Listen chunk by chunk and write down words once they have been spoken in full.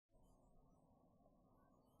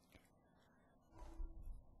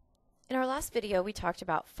In our last video, we talked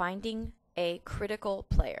about finding a critical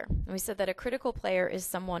player. And we said that a critical player is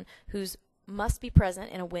someone who must be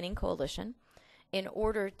present in a winning coalition in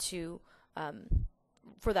order to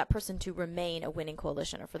for that person to remain a winning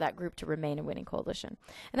coalition, or for that group to remain a winning coalition.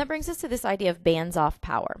 And that brings us to this idea of Banzhaf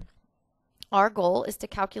power. Our goal is to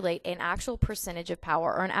calculate an actual percentage of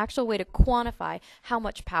power, or an actual way to quantify how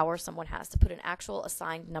much power someone has, to put an actual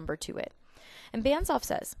assigned number to it. And Banzhaf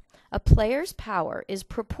says, a player's power is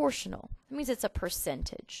proportional, that means it's a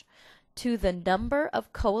percentage, to the number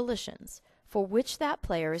of coalitions for which that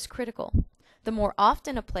player is critical. The more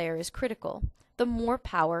often a player is critical, the more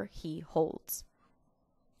power he holds.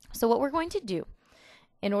 So what we're going to do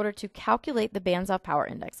in order to calculate the Banzhaf power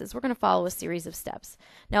index is we're going to follow a series of steps.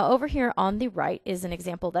 Now over here on the right is an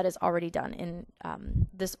example that is already done in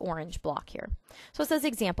this orange block here. So it says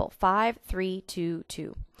example 5, 3, 2,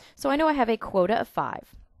 2. So I know I have a quota of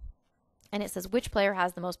 5. And it says which player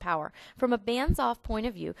has the most power. From a Banzhaf point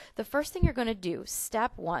of view, the first thing you're going to do,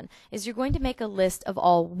 step 1, is you're going to make a list of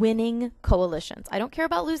all winning coalitions. I don't care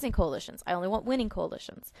about losing coalitions. I only want winning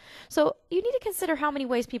coalitions. So you need to consider how many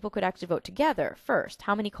ways people could actually vote together first,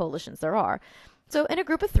 how many coalitions there are. So in a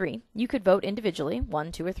group of 3, you could vote individually,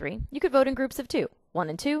 1, 2, or 3. You could vote in groups of 2, 1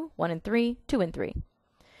 and 2, 1 and 3, 2 and 3.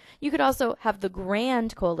 You could also have the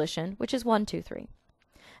grand coalition, which is 1, 2, 3.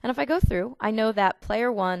 And if I go through, I know that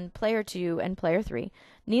player 1, player 2, and player 3,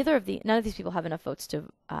 none of these people have enough votes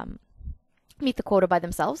to meet the quota by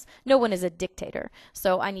themselves. No one is a dictator,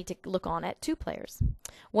 so I need to look on at 2 players.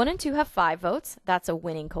 1 and 2 have 5 votes. That's a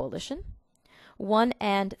winning coalition. 1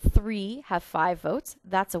 and 3 have 5 votes.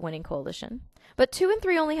 That's a winning coalition. But 2 and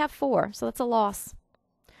 3 only have 4, so that's a loss.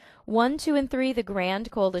 1, 2, and 3, the grand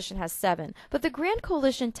coalition has 7. But the grand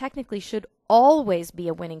coalition technically should always be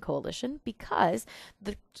a winning coalition because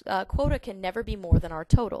the quota can never be more than our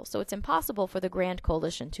total. So it's impossible for the grand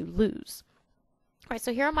coalition to lose. All right,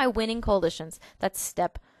 so here are my winning coalitions. That's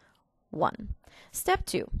step 1. Step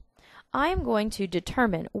 2. I am going to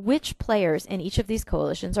determine which players in each of these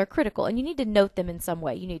coalitions are critical, and you need to note them in some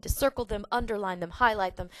way. You need to circle them, underline them,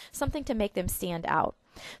 highlight them, something to make them stand out.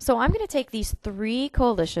 So I'm going to take these 3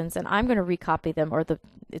 coalitions and I'm going to recopy them, or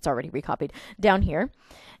it's already recopied down here.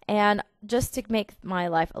 And just to make my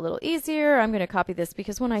life a little easier, I'm going to copy this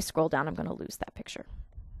because when I scroll down, I'm going to lose that picture.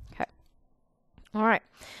 Okay. All right.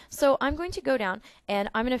 So I'm going to go down and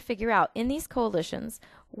I'm going to figure out in these coalitions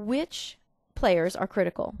which players are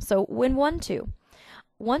critical. So when 1, 2.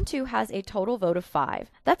 1, 2 has a total vote of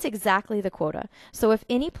 5. That's exactly the quota. So if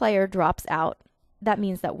any player drops out, that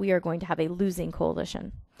means that we are going to have a losing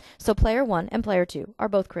coalition. So player 1 and player 2 are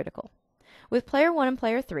both critical. With player 1 and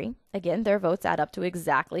player 3, again, their votes add up to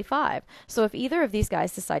exactly 5. So if either of these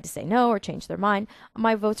guys decide to say no or change their mind,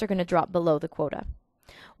 my votes are going to drop below the quota.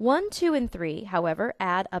 1, 2, and 3, however,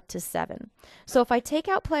 add up to 7. So if I take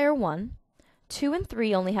out player 1, 2 and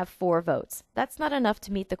 3 only have 4 votes. That's not enough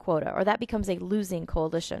to meet the quota, or that becomes a losing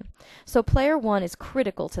coalition. So player 1 is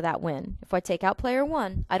critical to that win. If I take out player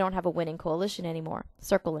 1, I don't have a winning coalition anymore.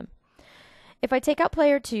 Circle him. If I take out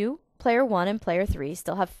player 2, player 1 and player 3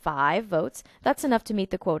 still have 5 votes. That's enough to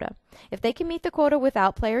meet the quota. If they can meet the quota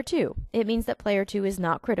without player 2, it means that player 2 is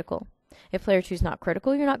not critical. If player 2 is not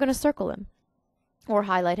critical, you're not going to circle him, or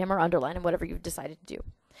highlight him, or underline him, whatever you've decided to do.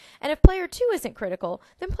 And if player 2 isn't critical,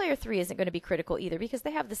 then player 3 isn't going to be critical either because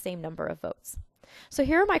they have the same number of votes. So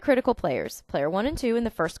here are my critical players. Player 1 and 2 in the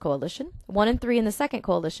first coalition, 1 and 3 in the second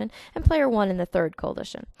coalition, and player 1 in the third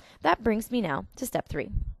coalition. That brings me now to step 3.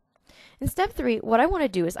 In step 3, what I want to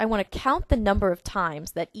do is I want to count the number of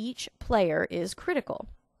times that each player is critical.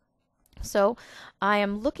 So I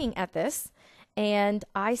am looking at this and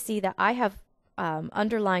I see that I have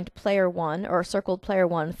underlined player 1, or circled player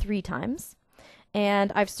 1 3 times.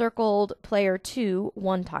 And I've circled player 2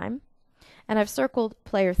 1 time, and I've circled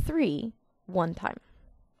player 3 1 time.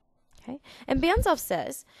 Okay? And Banzhaf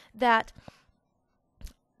says that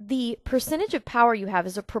the percentage of power you have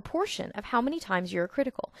is a proportion of how many times you're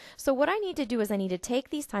critical. So what I need to do is I need to take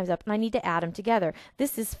these times up and I need to add them together.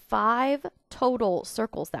 This is 5 total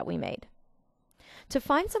circles that we made. To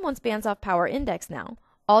find someone's Banzhaf power index now,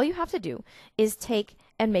 all you have to do is take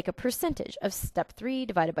and make a percentage of step 3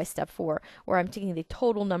 divided by step 4, where I'm taking the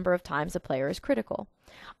total number of times a player is critical.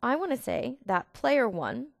 I want to say that player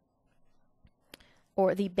 1,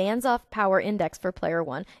 or the Banzhaf power index for player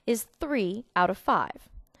 1, is 3 out of 5.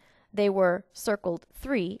 They were circled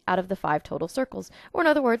 3 out of the 5 total circles, or in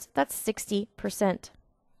other words, that's 60%.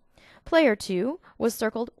 Player 2 was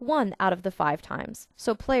circled 1 out of the 5 times,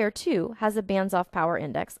 so player 2 has a Banzhaf power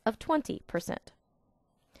index of 20%.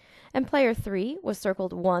 And player 3 was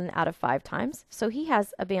circled 1 out of 5 times, so he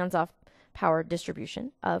has a Banzhaf power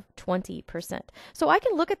distribution of 20%. So I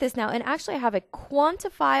can look at this now and actually have a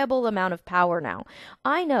quantifiable amount of power now.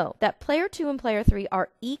 I know that player 2 and player 3 are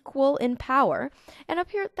equal in power, and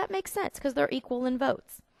up here that makes sense because they're equal in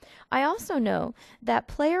votes. I also know that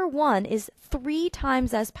player 1 is 3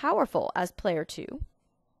 times as powerful as player 2,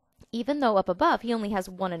 even though up above he only has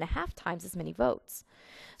 1.5 times as many votes.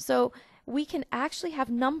 So we can actually have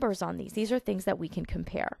numbers on these. These are things that we can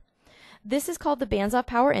compare. This is called the Banzhaf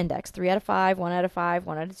Power Index, 3 out of 5, 1 out of 5,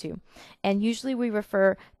 1 out of 2. And usually we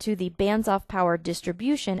refer to the Banzhaf Power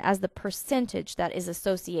Distribution as the percentage that is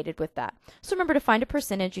associated with that. So remember, to find a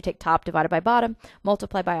percentage, you take top divided by bottom,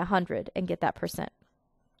 multiply by 100, and get that percent.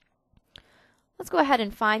 Let's go ahead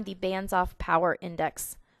and find the Banzhaf Power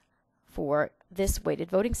Index for this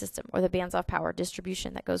weighted voting system, or the Banzhaf Power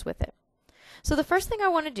Distribution that goes with it. So the first thing I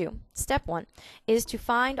want to do, step 1, is to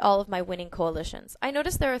find all of my winning coalitions. I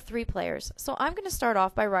notice there are 3 players, so I'm going to start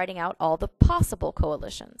off by writing out all the possible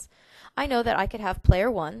coalitions. I know that I could have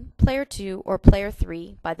player 1, player 2, or player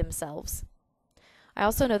 3 by themselves. I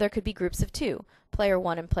also know there could be groups of 2. Player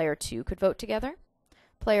 1 and player 2 could vote together.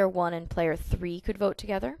 Player 1 and player 3 could vote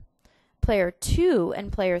together. Player 2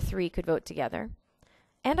 and player 3 could vote together.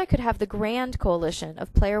 And I could have the grand coalition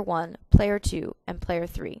of player 1, player 2, and player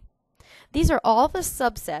 3. These are all the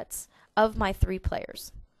subsets of my 3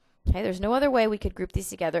 players. Okay, there's no other way we could group these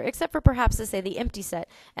together except for perhaps to say the empty set,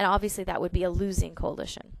 and obviously that would be a losing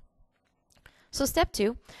coalition. So step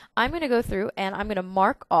 2, I'm going to go through and I'm going to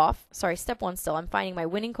mark off, step 1 still, I'm finding my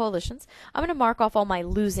winning coalitions. I'm going to mark off all my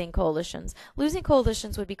losing coalitions. Losing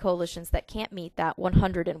coalitions would be coalitions that can't meet that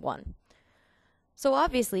 101. So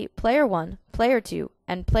obviously, player 1, player 2,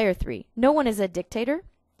 and player 3, no one is a dictator,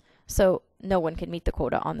 so no one can meet the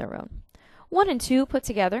quota on their own. 1 and 2 put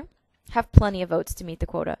together have plenty of votes to meet the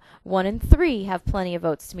quota. 1 and 3 have plenty of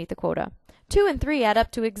votes to meet the quota. 2 and 3 add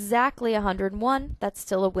up to exactly 101. That's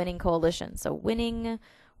still a winning coalition. So winning,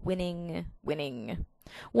 winning, winning.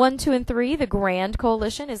 1, 2, and 3, the grand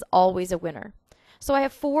coalition, is always a winner. So I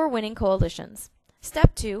have 4 winning coalitions.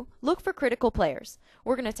 Step 2, look for critical players.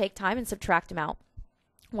 We're going to take time and subtract them out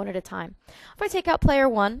one at a time. If I take out player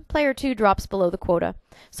 1, player 2 drops below the quota.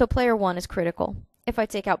 So player 1 is critical. If I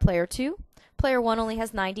take out player 2, player 1 only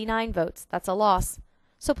has 99 votes. That's a loss.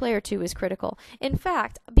 So player 2 is critical. In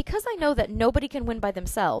fact, because I know that nobody can win by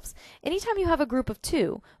themselves, anytime you have a group of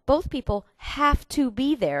 2, both people have to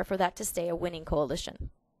be there for that to stay a winning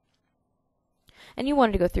coalition. And you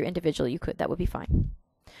wanted to go through individually, you could. That would be fine.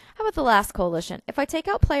 How about the last coalition? If I take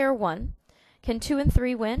out player 1, can 2 and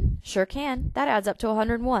 3 win? Sure can. That adds up to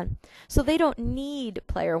 101. So they don't need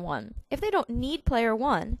player 1. If they don't need player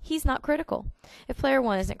 1, he's not critical. If player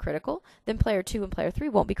 1 isn't critical, then player 2 and player 3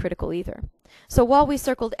 won't be critical either. So while we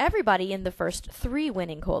circled everybody in the first 3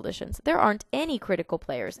 winning coalitions, there aren't any critical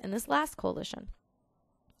players in this last coalition.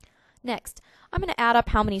 Next, I'm going to add up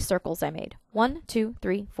how many circles I made. 1, 2,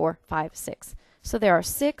 3, 4, 5, 6. So there are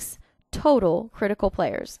 6 total critical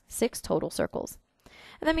players, 6 total circles.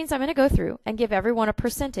 And that means I'm going to go through and give everyone a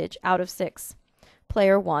percentage out of 6.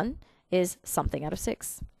 Player 1 is something out of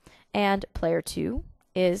 6. And player 2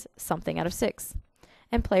 is something out of 6.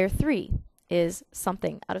 And player 3 is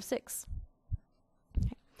something out of 6.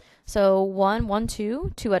 Okay. So 1, 1,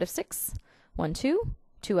 2, 2 out of 6. 1, 2,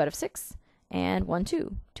 2 out of 6. And 1,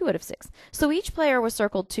 2, 2 out of 6. So each player was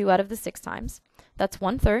circled 2 out of the 6 times. That's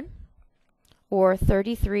 1/3, or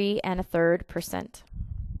 33 1/3%.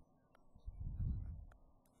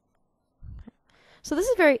 So this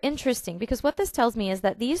is very interesting because what this tells me is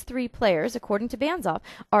that these 3 players, according to Banzhaf,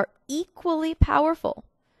 are equally powerful.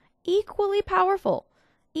 Equally powerful.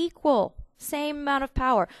 Equal. Same amount of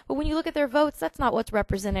power. But when you look at their votes, that's not what's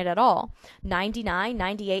represented at all. 99,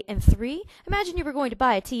 98, and 3. Imagine you were going to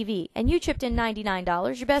buy a TV and you chipped in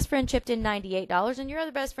 $99, your best friend chipped in $98, and your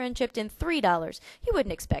other best friend chipped in $3. You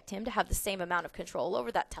wouldn't expect him to have the same amount of control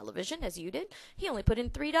over that television as you did. He only put in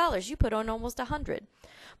 $3. You put on almost 100.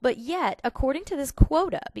 But yet, according to this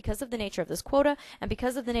quota, because of the nature of this quota and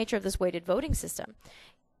because of the nature of this weighted voting system,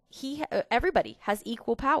 everybody has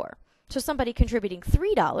equal power. So somebody contributing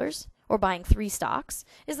 $3 or buying 3 stocks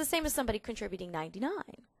is the same as somebody contributing 99.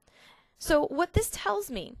 So what this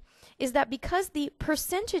tells me is that because the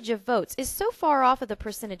percentage of votes is so far off of the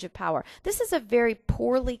percentage of power, this is a very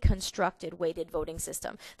poorly constructed weighted voting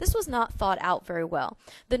system. This was not thought out very well.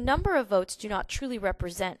 The number of votes do not truly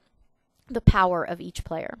represent the power of each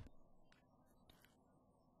player.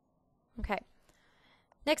 Okay,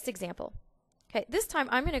 next example. Okay, this time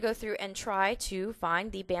I'm going to go through and try to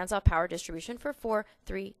find the Banzhaf power distribution for 4,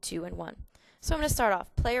 3, 2, and 1. So I'm going to start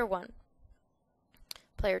off player 1,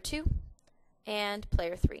 player 2, and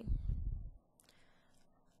player 3.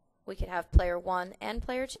 We could have player 1 and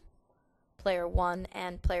player 2, player 1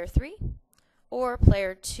 and player 3, or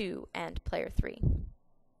player 2 and player 3.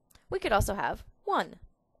 We could also have 1,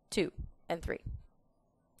 2, and 3.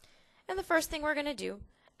 And the first thing we're going to do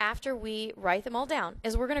after we write them all down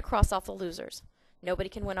is we're going to cross off the losers. Nobody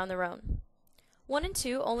can win on their own. 1 and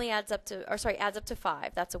 2 only adds up to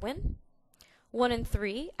 5. That's a win. 1 and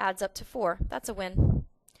 3 adds up to 4. That's a win.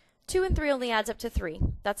 2 and 3 only adds up to 3.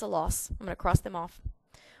 That's a loss. I'm going to cross them off.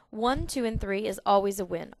 1, 2, and 3 is always a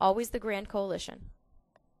win, always the grand coalition.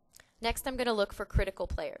 Next, I'm going to look for critical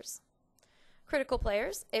players. Critical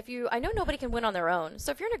players, I know nobody can win on their own,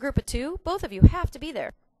 so if you're in a group of 2, both of you have to be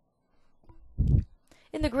there.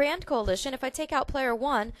 In the grand coalition, if I take out player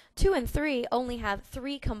 1, 2 and 3 only have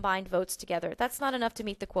 3 combined votes together. That's not enough to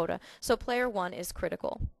meet the quota, so player 1 is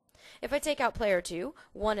critical. If I take out player 2,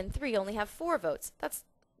 1 and 3 only have 4 votes.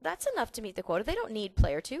 That's enough to meet the quota. They don't need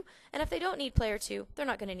player 2, and if they don't need player 2, they're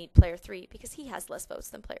not going to need player 3 because he has less votes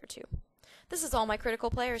than player 2. This is all my critical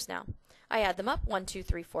players now. I add them up, 1, 2,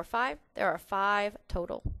 3, 4, 5. There are 5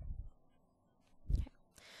 total. Okay.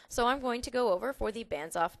 So I'm going to go over for the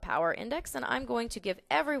Banzhaf Power Index, and I'm going to give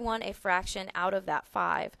everyone a fraction out of that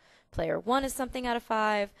 5. Player 1 is something out of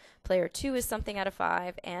 5, player 2 is something out of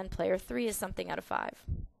 5, and player 3 is something out of 5.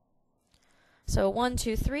 So 1,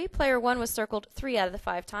 2, 3, player 1 was circled 3 out of the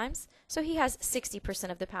 5 times, so he has 60%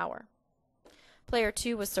 of the power. Player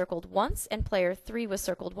 2 was circled once, and player 3 was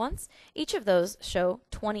circled once. Each of those show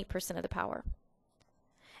 20% of the power.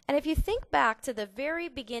 And if you think back to the very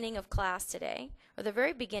beginning of class today, or the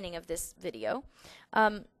very beginning of this video,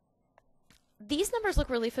 these numbers look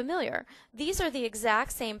really familiar. These are the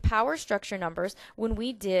exact same power structure numbers when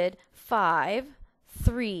we did 5,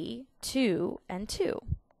 3, 2, and 2.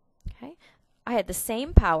 Okay? I had the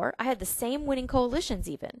same power. I had the same winning coalitions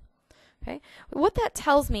even. Okay? What that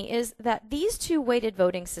tells me is that these two weighted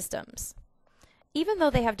voting systems, even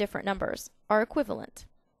though they have different numbers, are equivalent.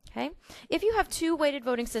 Okay? If you have two weighted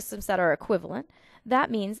voting systems that are equivalent,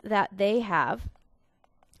 that means that they have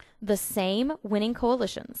the same winning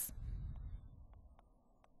coalitions.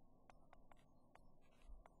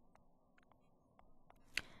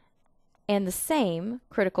 And the same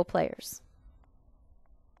critical players.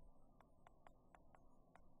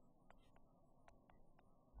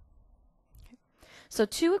 So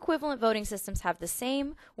two equivalent voting systems have the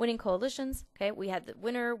same winning coalitions. Okay, we had the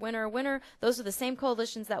winner, winner, winner. Those are the same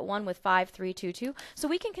coalitions that won with 5, 3, 2, 2. So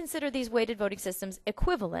we can consider these weighted voting systems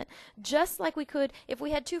equivalent, just like we could if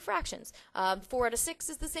we had two fractions. 4 out of 6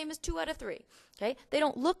 is the same as 2 out of 3. Okay, they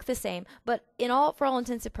don't look the same, but for all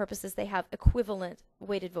intents and purposes, they have equivalent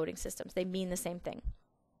weighted voting systems. They mean the same thing.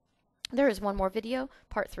 There is one more video,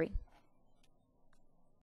 part 3.